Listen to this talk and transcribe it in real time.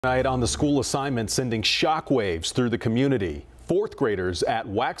Tonight on the school assignment, sending shockwaves through the community. Fourth graders at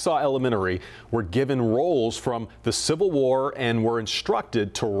Waxhaw Elementary were given roles from the Civil War and were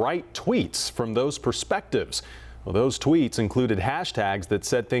instructed to write tweets from those perspectives. Well, those tweets included hashtags that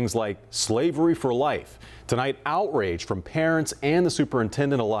said things like slavery for life. Tonight, outrage from parents and the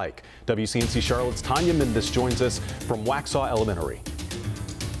superintendent alike. WCNC Charlotte's Tanya Mendes joins us from Waxhaw Elementary.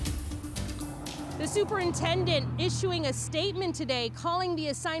 The superintendent issuing a statement today calling the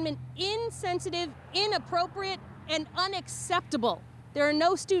assignment insensitive, inappropriate, and unacceptable. There are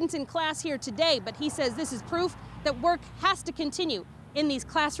no students in class here today, but he says this is proof that work has to continue in these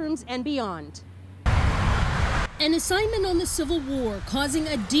classrooms and beyond. An assignment on the Civil War causing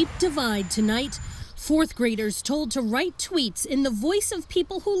a deep divide tonight. Fourth graders told to write tweets in the voice of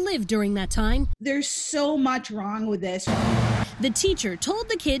people who lived during that time. There's so much wrong with this. The teacher told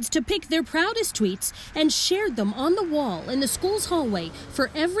the kids to pick their proudest tweets and shared them on the wall in the school's hallway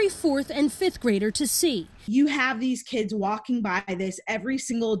for every fourth and fifth grader to see. You have these kids walking by this every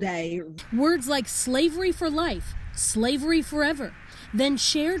single day. Words like slavery for life, slavery forever, then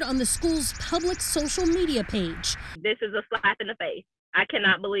shared on the school's public social media page. This is a slap in the face. I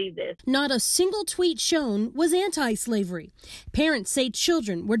cannot believe this. Not a single tweet shown was anti-slavery. Parents say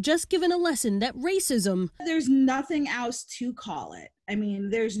children were just given a lesson that racism... There's nothing else to call it. I mean,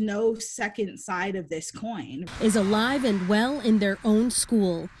 there's no second side of this coin. ...is alive and well in their own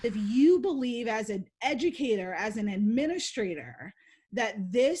school. If you believe as an educator, as an administrator,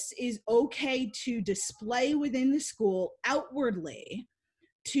 that this is okay to display within the school outwardly,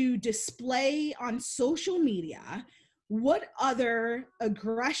 to display on social media, what other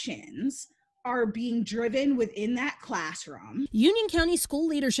aggressions are being driven within that classroom? Union County school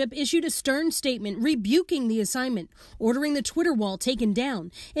leadership issued a stern statement rebuking the assignment, ordering the Twitter wall taken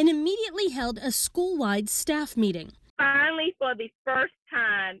down, and immediately held a school-wide staff meeting. Finally, for the first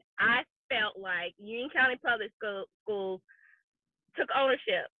time, I felt like Union County Public Schools took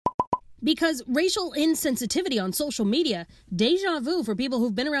ownership. Because racial insensitivity on social media, deja vu for people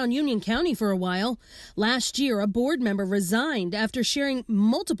who've been around Union County for a while. Last year, a board member resigned after sharing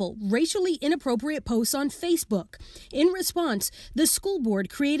multiple racially inappropriate posts on Facebook. In response, the school board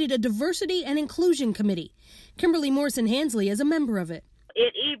created a diversity and inclusion committee. Kimberly Morrison-Hansley is a member of it.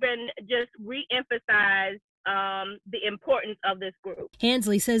 It even just re-emphasized the importance of this group.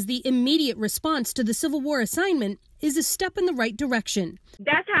 Hansley says the immediate response to the Civil War assignment is a step in the right direction.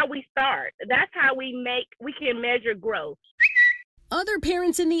 That's how we start. That's how we can measure growth. Other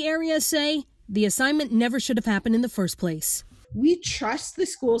parents in the area say the assignment never should have happened in the first place. We trust the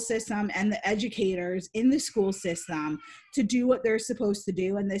school system and the educators in the school system to do what they're supposed to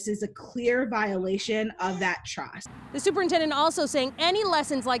do, and this is a clear violation of that trust. The superintendent also saying any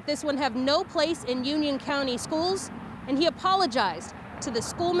lessons like this one have no place in Union County schools, and he apologized to the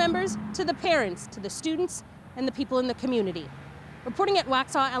school members, to the parents, to the students, and the people in the community. Reporting at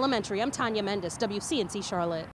Waxhaw Elementary, I'm Tanya Mendes, WCNC Charlotte.